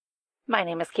My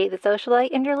name is Kate the Socialite,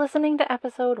 and you're listening to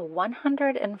episode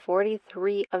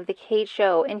 143 of The Kate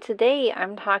Show. And today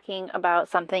I'm talking about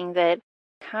something that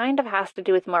kind of has to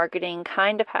do with marketing,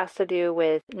 kind of has to do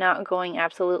with not going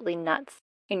absolutely nuts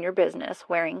in your business,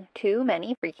 wearing too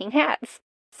many freaking hats.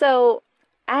 So,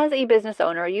 as a business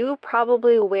owner, you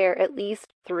probably wear at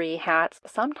least 3 hats,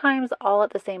 sometimes all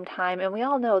at the same time, and we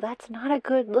all know that's not a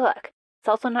good look. It's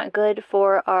also not good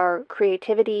for our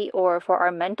creativity or for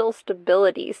our mental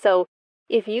stability. So,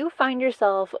 if you find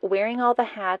yourself wearing all the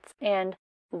hats and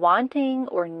wanting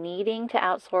or needing to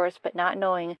outsource but not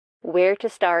knowing where to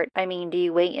start, do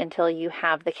you wait until you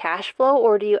have the cash flow,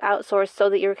 or do you outsource so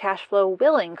that your cash flow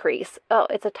will increase? Oh,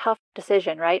 it's a tough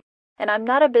decision, right? And I'm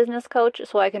not a business coach,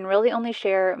 so I can really only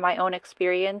share my own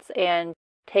experience and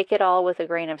take it all with a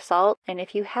grain of salt. And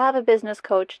if you have a business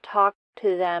coach, talk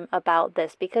to them about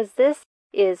this, because this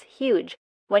is huge.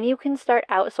 When you can start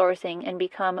outsourcing and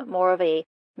become more of a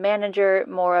manager,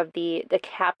 more of the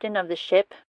captain of the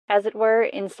ship, as it were,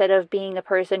 instead of being the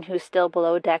person who's still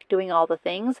below deck doing all the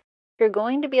things, you're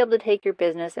going to be able to take your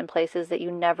business in places that you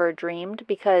never dreamed,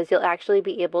 because you'll actually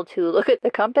be able to look at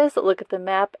the compass, look at the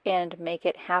map, and make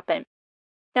it happen.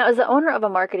 Now, as the owner of a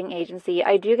marketing agency,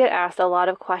 I do get asked a lot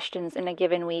of questions in a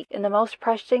given week, and the most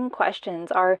pressing questions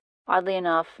are, oddly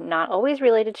enough, not always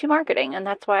related to marketing, and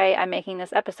that's why I'm making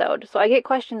this episode. So I get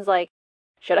questions like,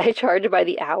 should I charge by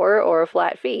the hour or a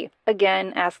flat fee?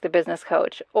 Again, ask the business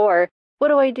coach. Or, what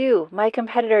do I do? My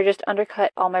competitor just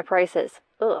undercut all my prices.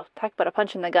 Ugh, talk about a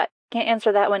punch in the gut. Can't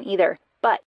answer that one either.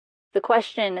 But the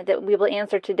question that we will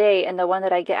answer today, and the one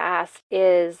that I get asked,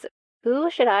 is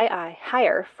who should I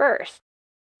hire first?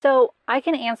 So I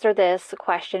can answer this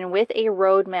question with a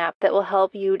roadmap that will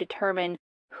help you determine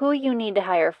who you need to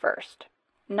hire first.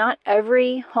 Not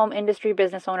every home industry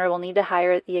business owner will need to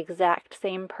hire the exact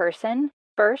same person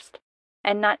first,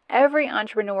 and not every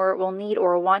entrepreneur will need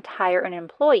or want to hire an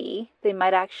employee. They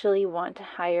might actually want to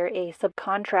hire a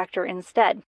subcontractor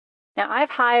instead. Now,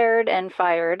 I've hired and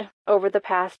fired over the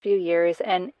past few years,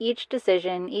 and each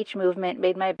decision, each movement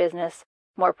made my business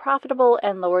more profitable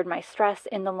and lowered my stress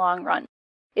in the long run.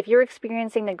 If you're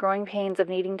experiencing the growing pains of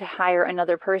needing to hire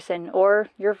another person or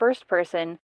your first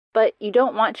person, but you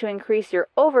don't want to increase your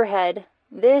overhead,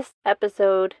 this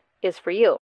episode is for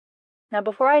you. Now,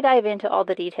 before I dive into all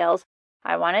the details,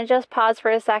 I want to just pause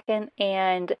for a second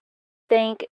and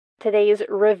thank today's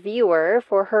reviewer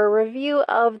for her review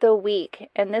of the week.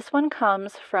 And this one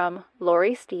comes from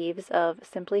Lori Steves of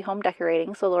Simply Home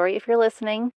Decorating. So Lori, if you're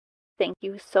listening, thank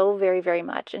you so very, very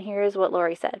much. And here is what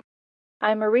Lori said.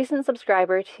 I'm a recent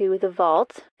subscriber to The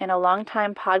Vault and a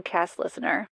longtime podcast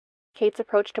listener. Kate's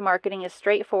approach to marketing is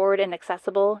straightforward and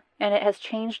accessible, and it has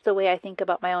changed the way I think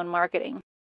about my own marketing.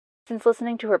 Since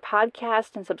listening to her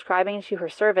podcast and subscribing to her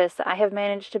service, I have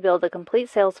managed to build a complete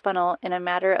sales funnel in a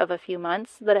matter of a few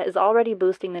months that is already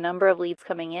boosting the number of leads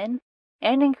coming in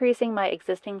and increasing my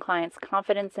existing clients'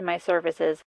 confidence in my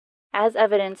services, as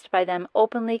evidenced by them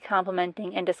openly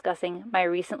complimenting and discussing my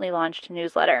recently launched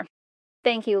newsletter.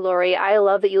 Thank you, Lori. I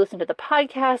love that you listen to the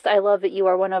podcast. I love that you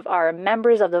are one of our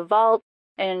members of the Vault,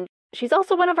 and she's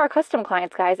also one of our custom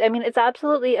clients, guys. It's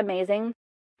absolutely amazing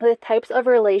the types of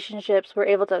relationships we're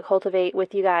able to cultivate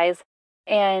with you guys,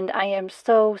 and I am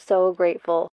so, so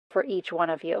grateful for each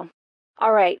one of you.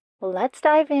 All right, let's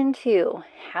dive into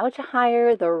how to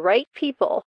hire the right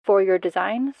people for your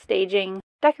design, staging,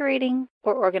 decorating,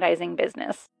 or organizing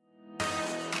business.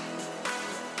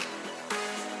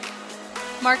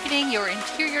 Marketing your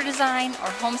interior design or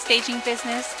home staging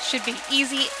business should be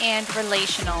easy and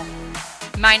relational.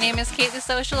 My name is Kate the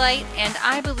Socialite, and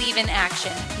I believe in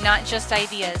action, not just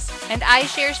ideas. And I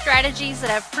share strategies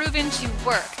that have proven to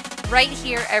work right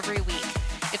here every week.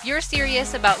 If you're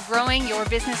serious about growing your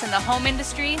business in the home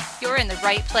industry, you're in the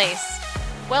right place.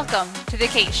 Welcome to The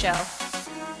Kate Show.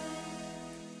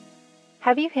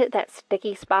 Have you hit that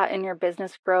sticky spot in your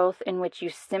business growth in which you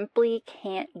simply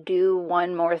can't do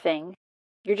one more thing?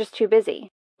 You're just too busy.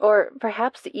 Or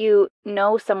perhaps you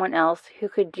know someone else who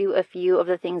could do a few of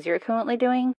the things you're currently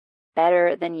doing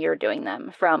better than you're doing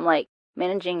them, from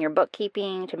managing your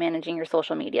bookkeeping to managing your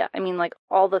social media.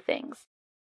 All the things.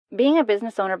 Being a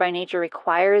business owner by nature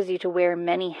requires you to wear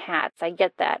many hats. I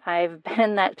get that. I've been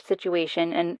in that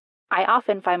situation, and I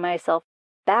often find myself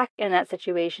back in that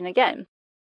situation again.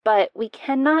 But we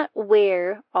cannot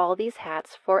wear all these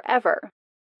hats forever.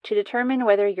 To determine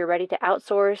whether you're ready to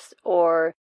outsource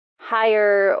or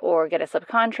hire or get a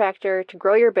subcontractor to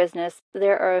grow your business,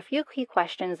 there are a few key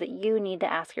questions that you need to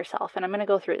ask yourself, and I'm going to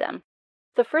go through them.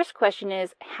 The first question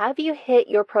is, have you hit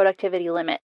your productivity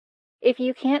limit? If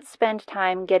you can't spend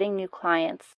time getting new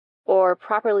clients, or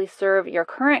properly serve your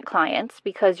current clients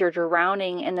because you're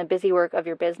drowning in the busy work of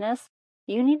your business,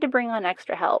 you need to bring on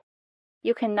extra help.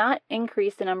 You cannot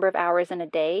increase the number of hours in a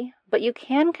day, but you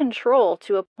can control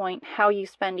to a point how you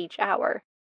spend each hour.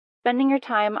 Spending your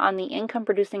time on the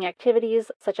income-producing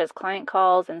activities, such as client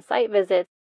calls and site visits,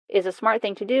 is a smart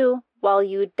thing to do while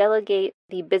you delegate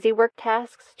the busy work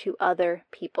tasks to other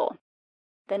people.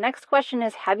 The next question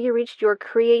is, have you reached your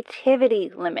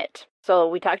creativity limit? So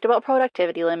we talked about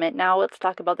productivity limit. Now let's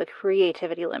talk about the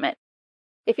creativity limit.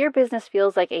 If your business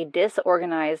feels like a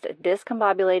disorganized,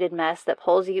 discombobulated mess that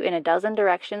pulls you in a dozen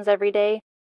directions every day,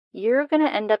 you're going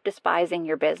to end up despising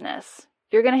your business.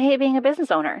 You're going to hate being a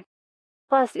business owner.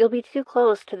 Plus, you'll be too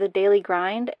close to the daily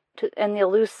grind and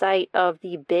you'll lose sight of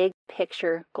the big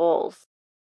picture goals.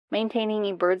 Maintaining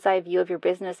a bird's eye view of your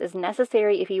business is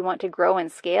necessary if you want to grow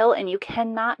and scale, and you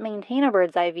cannot maintain a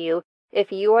bird's eye view if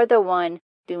you are the one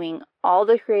doing all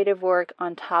the creative work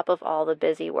on top of all the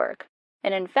busy work.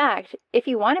 And in fact, if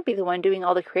you want to be the one doing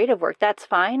all the creative work, that's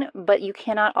fine, but you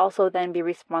cannot also then be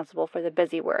responsible for the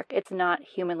busy work. It's not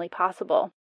humanly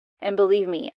possible. And believe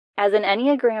me, as an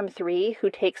Enneagram 3 who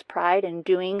takes pride in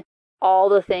doing all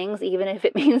the things, even if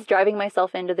it means driving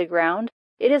myself into the ground,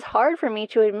 it is hard for me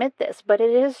to admit this, but it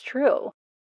is true.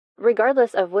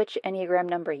 Regardless of which Enneagram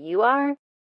number you are,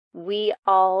 we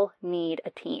all need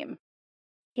a team.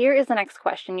 Here is the next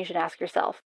question you should ask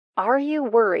yourself. Are you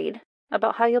worried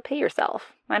about how you'll pay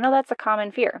yourself? I know that's a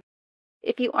common fear.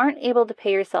 If you aren't able to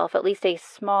pay yourself at least a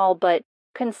small but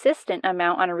consistent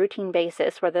amount on a routine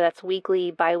basis, whether that's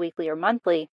weekly, bi-weekly, or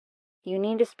monthly, you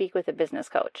need to speak with a business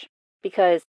coach.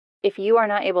 Because if you are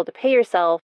not able to pay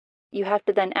yourself, you have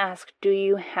to then ask, do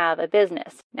you have a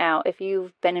business? Now, if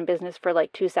you've been in business for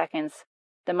like 2 seconds,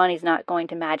 the money's not going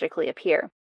to magically appear.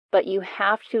 But you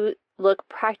have to look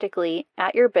practically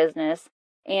at your business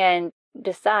and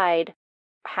decide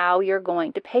how you're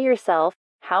going to pay yourself,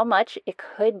 how much. It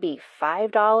could be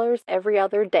 $5 every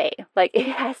other day. Like, it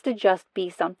has to just be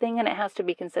something, and it has to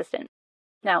be consistent.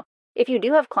 Now, if you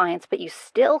do have clients, but you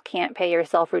still can't pay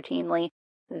yourself routinely,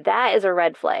 that is a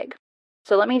red flag.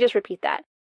 So let me just repeat that.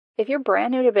 If you're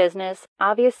brand new to business,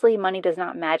 obviously money does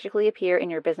not magically appear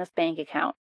in your business bank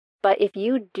account. But if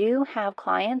you do have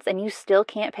clients and you still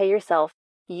can't pay yourself,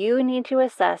 you need to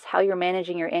assess how you're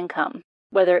managing your income,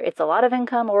 whether it's a lot of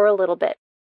income or a little bit.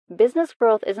 Business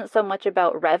growth isn't so much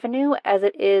about revenue as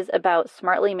it is about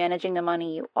smartly managing the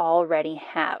money you already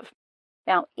have.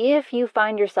 Now, if you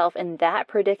find yourself in that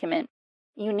predicament,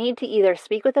 you need to either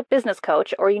speak with a business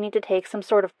coach or you need to take some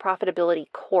sort of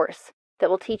profitability course that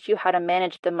will teach you how to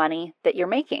manage the money that you're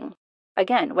making.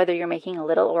 Again, whether you're making a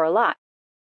little or a lot.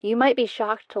 You might be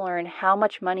shocked to learn how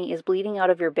much money is bleeding out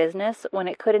of your business when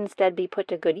it could instead be put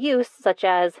to good use, such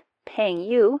as paying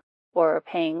you or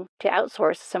paying to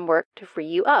outsource some work to free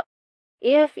you up.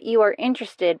 If you are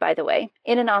interested, by the way,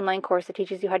 in an online course that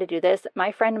teaches you how to do this,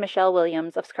 my friend Michelle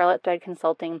Williams of Scarlet Thread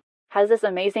Consulting has this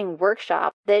amazing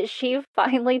workshop that she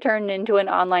finally turned into an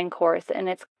online course.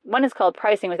 And one is called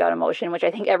Pricing Without Emotion, which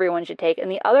I think everyone should take. And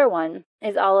the other one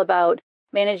is all about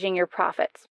managing your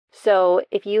profits. So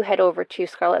if you head over to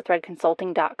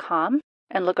scarletthreadconsulting.com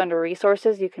and look under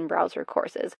resources, you can browse her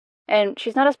courses. And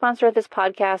she's not a sponsor of this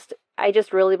podcast. I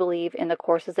just really believe in the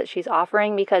courses that she's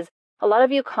offering because a lot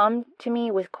of you come to me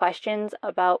with questions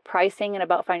about pricing and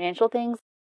about financial things.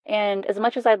 And as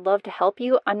much as I'd love to help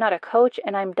you, I'm not a coach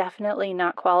and I'm definitely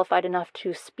not qualified enough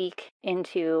to speak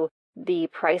into the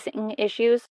pricing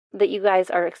issues that you guys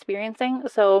are experiencing.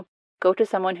 So go to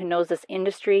someone who knows this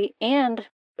industry and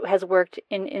has worked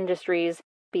in industries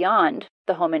beyond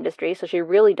the home industry. So she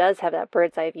really does have that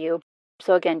bird's eye view.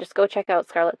 So again, just go check out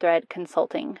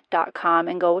scarletthreadconsulting.com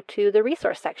and go to the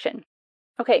resource section.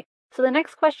 Okay, so the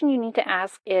next question you need to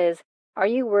ask is, are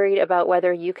you worried about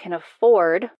whether you can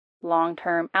afford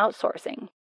long-term outsourcing?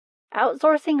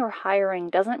 Outsourcing or hiring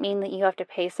doesn't mean that you have to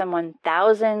pay someone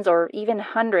thousands or even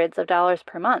hundreds of dollars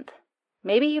per month.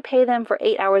 Maybe you pay them for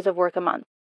 8 hours of work a month.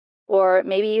 Or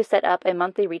maybe you set up a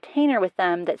monthly retainer with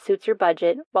them that suits your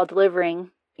budget while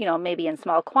delivering, maybe in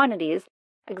small quantities,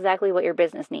 exactly what your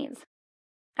business needs.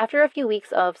 After a few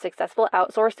weeks of successful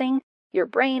outsourcing, your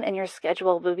brain and your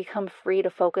schedule will become free to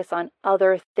focus on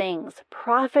other things,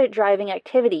 profit-driving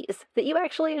activities that you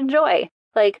actually enjoy,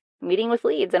 like meeting with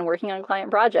leads and working on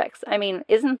client projects. I mean,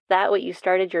 isn't that what you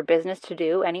started your business to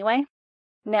do anyway?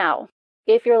 Now,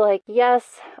 if you're like,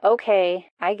 yes, okay,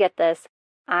 I get this.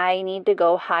 I need to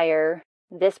go hire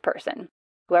this person,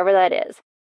 whoever that is.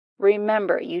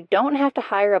 Remember, you don't have to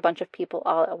hire a bunch of people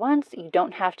all at once. You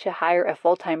don't have to hire a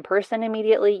full-time person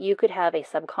immediately. You could have a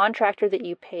subcontractor that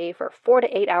you pay for 4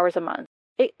 to 8 hours a month.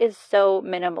 It is so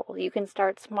minimal. You can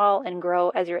start small and grow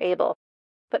as you're able.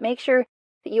 But make sure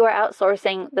that you are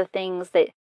outsourcing the things that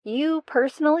you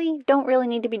personally don't really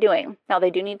need to be doing. Now,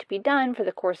 they do need to be done for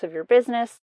the course of your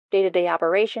business, day-to-day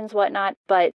operations, whatnot,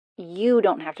 but you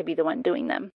don't have to be the one doing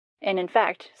them. And in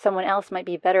fact, someone else might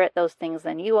be better at those things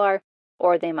than you are,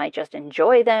 or they might just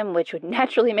enjoy them, which would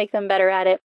naturally make them better at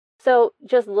it. So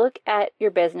just look at your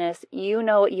business. You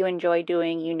know what you enjoy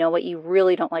doing. You know what you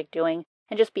really don't like doing,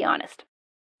 and just be honest.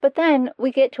 But then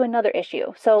we get to another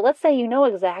issue. So let's say you know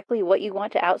exactly what you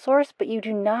want to outsource, but you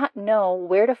do not know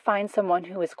where to find someone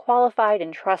who is qualified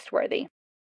and trustworthy.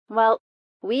 Well,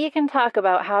 we can talk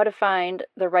about how to find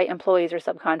the right employees or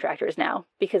subcontractors now,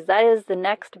 because that is the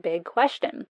next big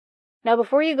question. Now,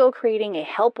 before you go creating a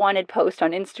help wanted post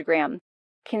on Instagram,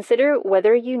 consider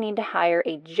whether you need to hire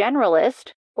a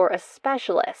generalist or a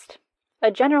specialist.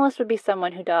 A generalist would be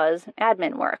someone who does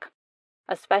admin work.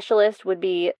 A specialist would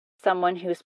be someone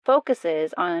who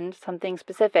focuses on something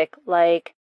specific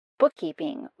like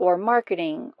bookkeeping or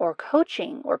marketing or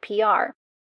coaching or PR.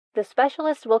 The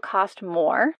specialist will cost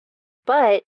more,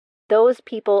 but those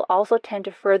people also tend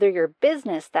to further your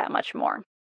business that much more.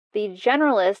 The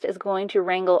generalist is going to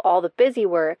wrangle all the busy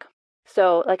work.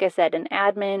 So, like I said, an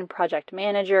admin, project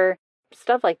manager,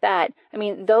 stuff like that. I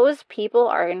mean, those people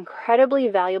are incredibly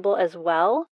valuable as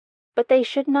well, but they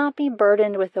should not be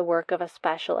burdened with the work of a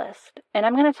specialist. And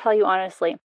I'm going to tell you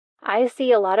honestly, I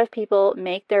see a lot of people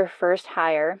make their first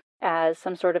hire as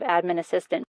some sort of admin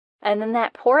assistant, and then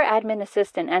that poor admin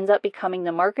assistant ends up becoming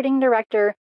the marketing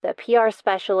director, the PR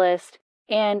specialist,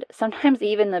 and sometimes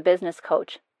even the business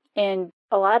coach. And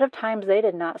a lot of times they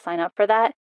did not sign up for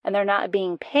that, and they're not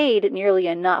being paid nearly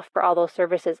enough for all those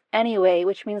services anyway,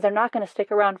 which means they're not going to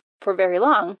stick around for very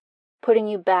long, putting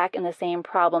you back in the same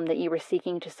problem that you were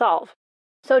seeking to solve.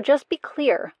 So just be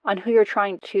clear on who you're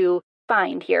trying to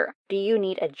find here. Do you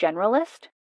need a generalist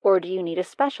or do you need a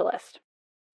specialist?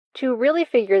 To really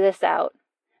figure this out,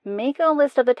 make a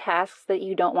list of the tasks that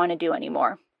you don't want to do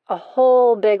anymore. A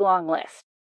whole big long list.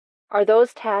 Are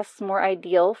those tasks more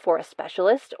ideal for a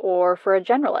specialist or for a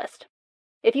generalist?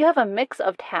 If you have a mix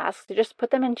of tasks, just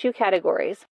put them in 2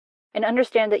 categories and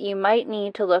understand that you might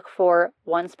need to look for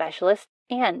one specialist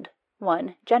and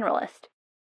one generalist.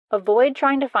 Avoid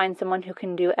trying to find someone who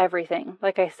can do everything.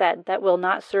 Like I said, that will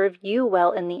not serve you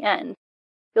well in the end.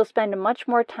 You'll spend much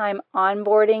more time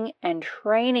onboarding and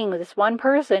training this one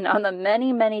person on the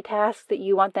many, many tasks that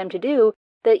you want them to do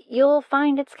that you'll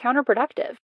find it's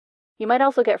counterproductive. You might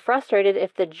also get frustrated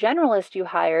if the generalist you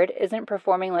hired isn't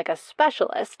performing like a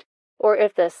specialist, or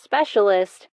if the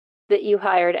specialist that you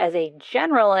hired as a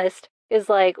generalist is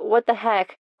like, what the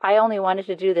heck, I only wanted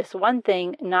to do this one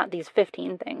thing, not these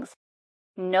 15 things.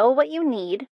 Know what you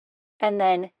need, and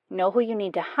then know who you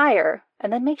need to hire,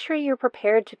 and then make sure you're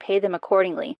prepared to pay them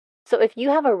accordingly. So if you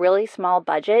have a really small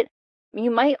budget, you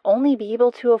might only be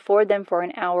able to afford them for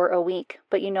an hour a week,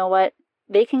 but you know what?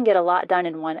 They can get a lot done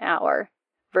in 1 hour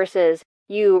versus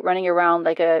you running around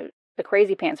like a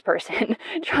crazy pants person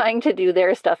trying to do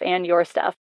their stuff and your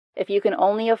stuff. If you can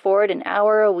only afford an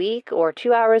hour a week or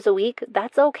 2 hours a week,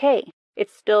 that's okay.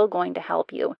 It's still going to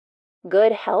help you.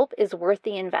 Good help is worth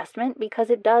the investment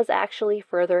because it does actually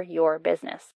further your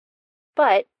business.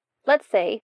 But let's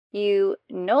say you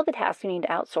know the tasks you need to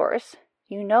outsource,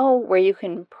 you know where you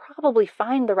can probably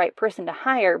find the right person to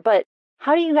hire, but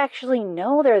how do you actually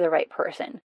know they're the right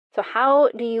person? So how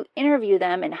do you interview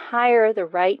them and hire the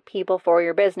right people for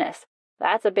your business?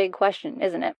 That's a big question,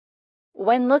 isn't it?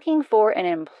 When looking for an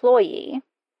employee,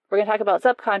 we're going to talk about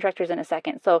subcontractors in a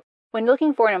second. So when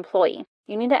looking for an employee,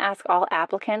 you need to ask all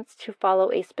applicants to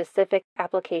follow a specific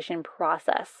application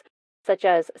process, such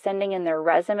as sending in their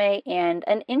resume and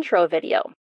an intro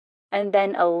video, and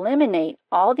then eliminate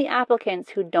all the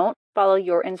applicants who don't follow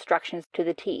your instructions to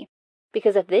the T.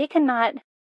 Because if they cannot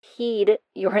heed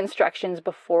your instructions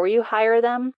before you hire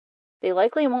them, they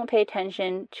likely won't pay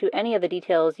attention to any of the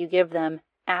details you give them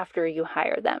after you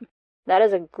hire them. That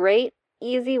is a great,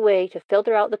 easy way to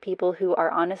filter out the people who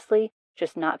are honestly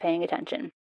just not paying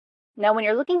attention. Now, when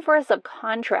you're looking for a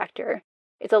subcontractor,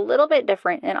 it's a little bit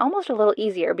different and almost a little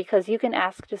easier because you can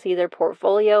ask to see their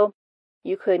portfolio.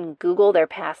 You can Google their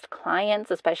past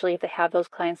clients, especially if they have those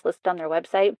clients listed on their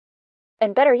website.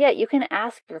 And better yet, you can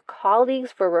ask your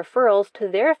colleagues for referrals to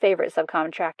their favorite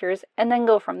subcontractors and then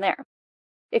go from there.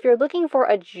 If you're looking for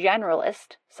a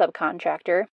generalist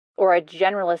subcontractor or a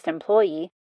generalist employee,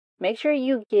 make sure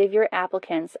you give your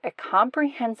applicants a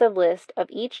comprehensive list of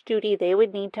each duty they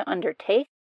would need to undertake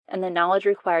and the knowledge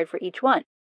required for each one.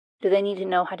 Do they need to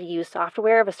know how to use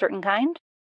software of a certain kind?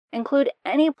 Include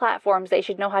any platforms they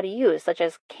should know how to use, such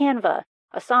as Canva,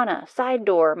 Asana, Side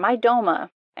Door, Mydoma,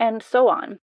 and so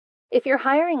on. If you're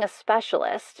hiring a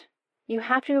specialist, you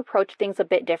have to approach things a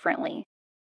bit differently.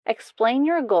 Explain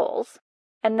your goals,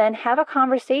 and then have a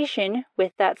conversation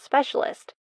with that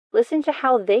specialist. Listen to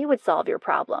how they would solve your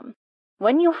problem.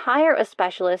 When you hire a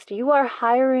specialist, you are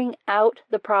hiring out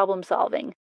the problem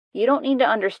solving. You don't need to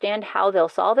understand how they'll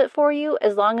solve it for you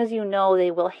as long as you know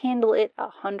they will handle it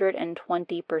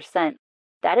 120%.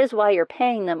 That is why you're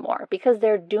paying them more, because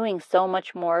they're doing so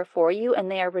much more for you and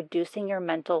they are reducing your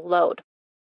mental load.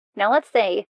 Now let's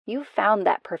say you found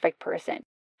that perfect person.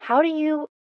 How do you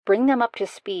bring them up to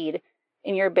speed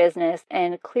in your business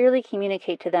and clearly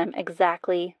communicate to them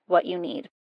exactly what you need?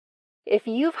 If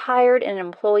you've hired an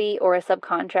employee or a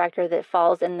subcontractor that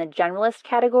falls in the generalist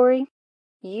category,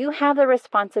 you have the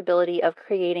responsibility of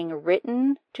creating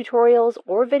written tutorials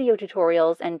or video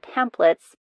tutorials and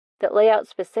templates that lay out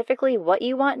specifically what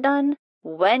you want done,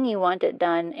 when you want it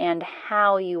done, and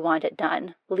how you want it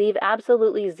done. Leave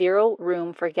absolutely zero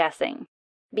room for guessing.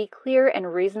 Be clear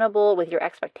and reasonable with your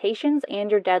expectations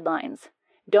and your deadlines.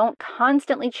 Don't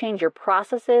constantly change your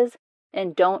processes,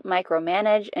 and don't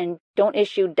micromanage, and don't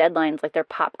issue deadlines like they're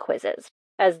pop quizzes,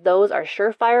 as those are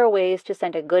surefire ways to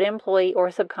send a good employee or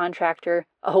subcontractor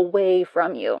away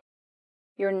from you.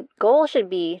 Your goal should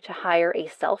be to hire a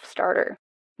self-starter,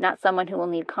 not someone who will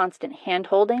need constant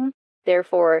hand-holding.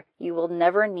 Therefore, you will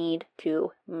never need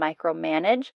to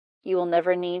micromanage. You will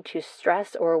never need to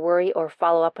stress or worry or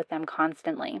follow up with them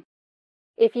constantly.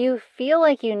 If you feel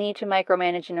like you need to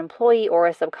micromanage an employee or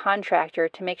a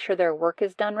subcontractor to make sure their work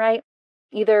is done right,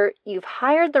 either you've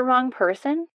hired the wrong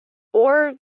person,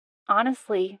 or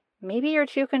honestly, maybe you're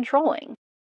too controlling,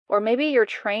 or maybe your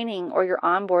training or your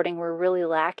onboarding were really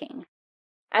lacking.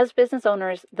 As business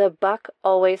owners, the buck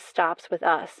always stops with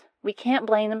us. We can't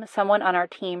blame someone on our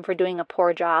team for doing a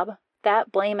poor job.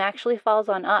 That blame actually falls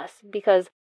on us because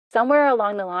somewhere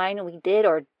along the line we did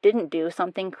or didn't do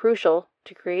something crucial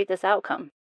to create this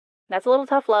outcome. That's a little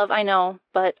tough love, I know,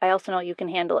 but I also know you can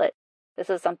handle it. This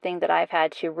is something that I've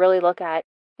had to really look at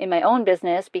in my own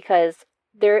business because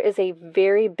there is a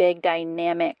very big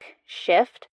dynamic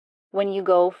shift when you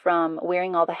go from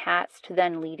wearing all the hats to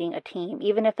then leading a team,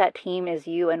 even if that team is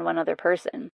you and one other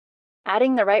person.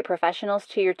 Adding the right professionals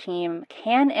to your team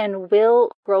can and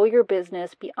will grow your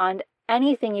business beyond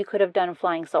anything you could have done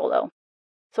flying solo.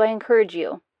 So I encourage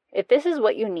you, if this is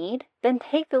what you need, then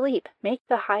take the leap, make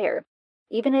the hire,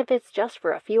 even if it's just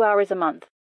for a few hours a month.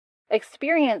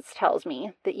 Experience tells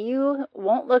me that you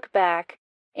won't look back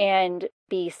and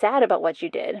be sad about what you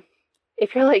did.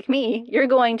 If you're like me, you're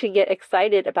going to get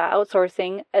excited about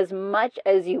outsourcing as much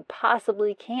as you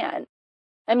possibly can.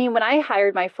 I mean, when I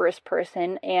hired my first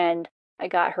person and I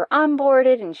got her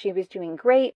onboarded and she was doing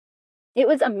great, it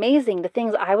was amazing the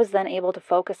things I was then able to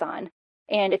focus on.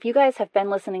 And if you guys have been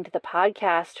listening to the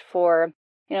podcast for,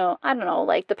 I don't know,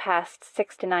 like the past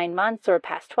 6 to 9 months or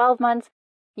past 12 months,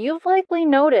 you've likely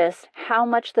noticed how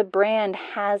much the brand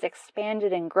has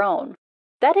expanded and grown.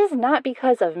 That is not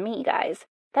because of me, guys.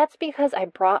 That's because I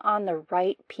brought on the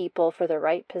right people for the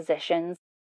right positions,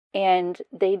 and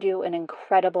they do an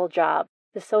incredible job.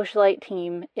 The Socialite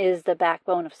team is the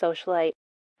backbone of Socialite,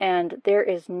 and there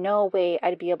is no way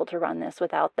I'd be able to run this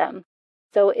without them.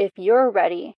 So if you're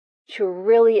ready to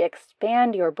really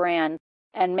expand your brand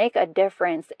and make a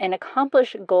difference and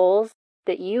accomplish goals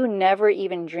that you never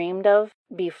even dreamed of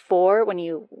before when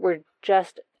you were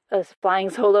just a flying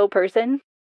solo person,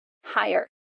 hire.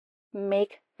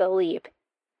 Make the leap.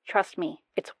 Trust me,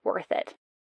 it's worth it.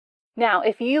 Now,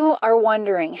 if you are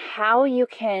wondering how you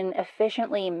can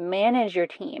efficiently manage your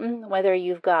team, whether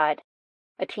you've got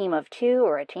a team of 2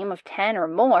 or a team of 10 or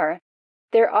more,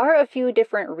 there are a few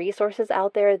different resources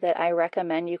out there that I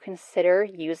recommend you consider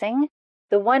using.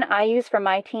 The one I use for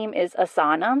my team is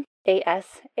Asana,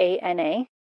 Asana,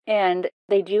 and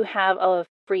they do have a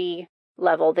free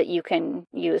level that you can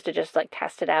use to just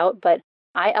test it out, but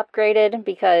I upgraded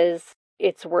because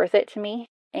it's worth it to me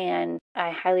and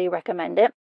I highly recommend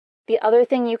it. The other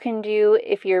thing you can do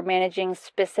if you're managing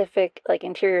specific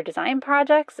interior design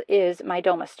projects is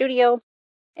Mydoma Studio.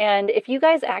 And if you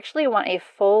guys actually want a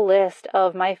full list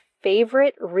of my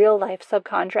favorite real life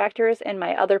subcontractors and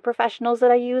my other professionals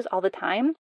that I use all the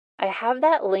time, I have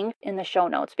that linked in the show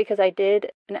notes because I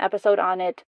did an episode on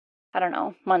it, I don't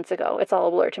know, months ago. It's all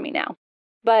a blur to me now.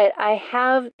 But I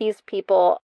have these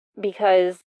people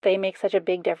because they make such a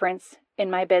big difference in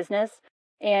my business.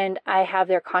 And I have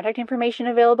their contact information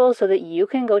available so that you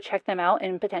can go check them out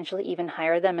and potentially even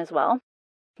hire them as well.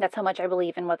 That's how much I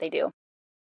believe in what they do.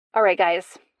 All right,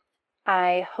 guys,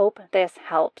 I hope this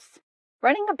helps.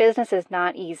 Running a business is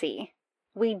not easy.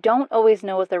 We don't always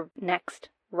know what the next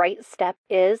right step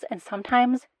is. And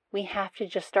sometimes we have to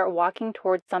just start walking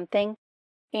towards something.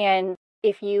 And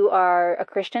if you are a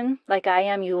Christian like I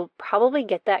am, you will probably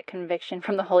get that conviction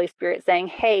from the Holy Spirit saying,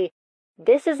 hey,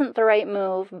 this isn't the right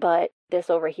move, but this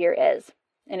over here is.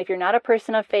 And if you're not a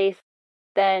person of faith,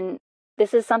 then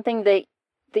this is something that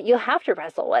you'll have to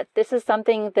wrestle with. This is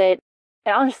something that,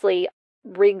 honestly,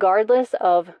 regardless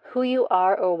of who you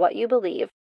are or what you believe,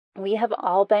 we have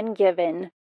all been given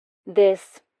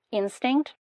this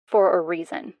instinct for a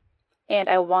reason. And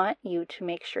I want you to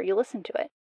make sure you listen to it.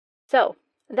 So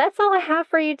that's all I have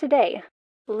for you today.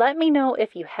 Let me know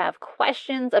if you have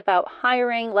questions about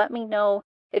hiring. Let me know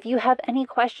if you have any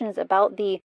questions about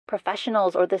the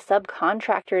professionals or the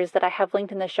subcontractors that I have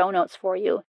linked in the show notes for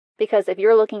you. Because if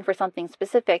you're looking for something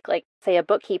specific, like say a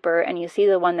bookkeeper, and you see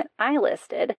the one that I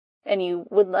listed, and you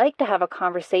would like to have a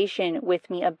conversation with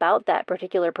me about that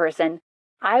particular person,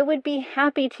 I would be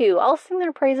happy to. I'll sing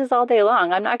their praises all day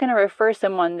long. I'm not going to refer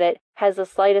someone that has the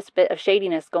slightest bit of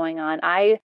shadiness going on.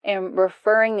 I am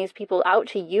referring these people out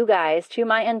to you guys, to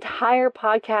my entire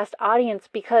podcast audience,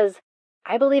 because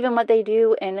I believe in what they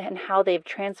do and how they've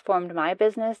transformed my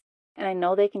business, and I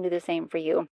know they can do the same for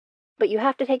you. But you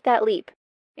have to take that leap,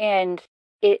 and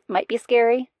it might be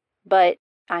scary, but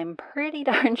I'm pretty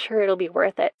darn sure it'll be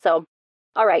worth it. So,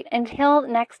 all right, until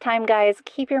next time, guys,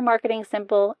 keep your marketing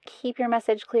simple, keep your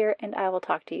message clear, and I will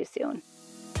talk to you soon.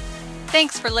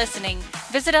 Thanks for listening.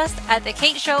 Visit us at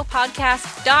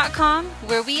thekateshowpodcast.com,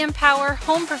 where we empower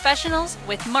home professionals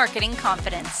with marketing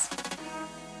confidence.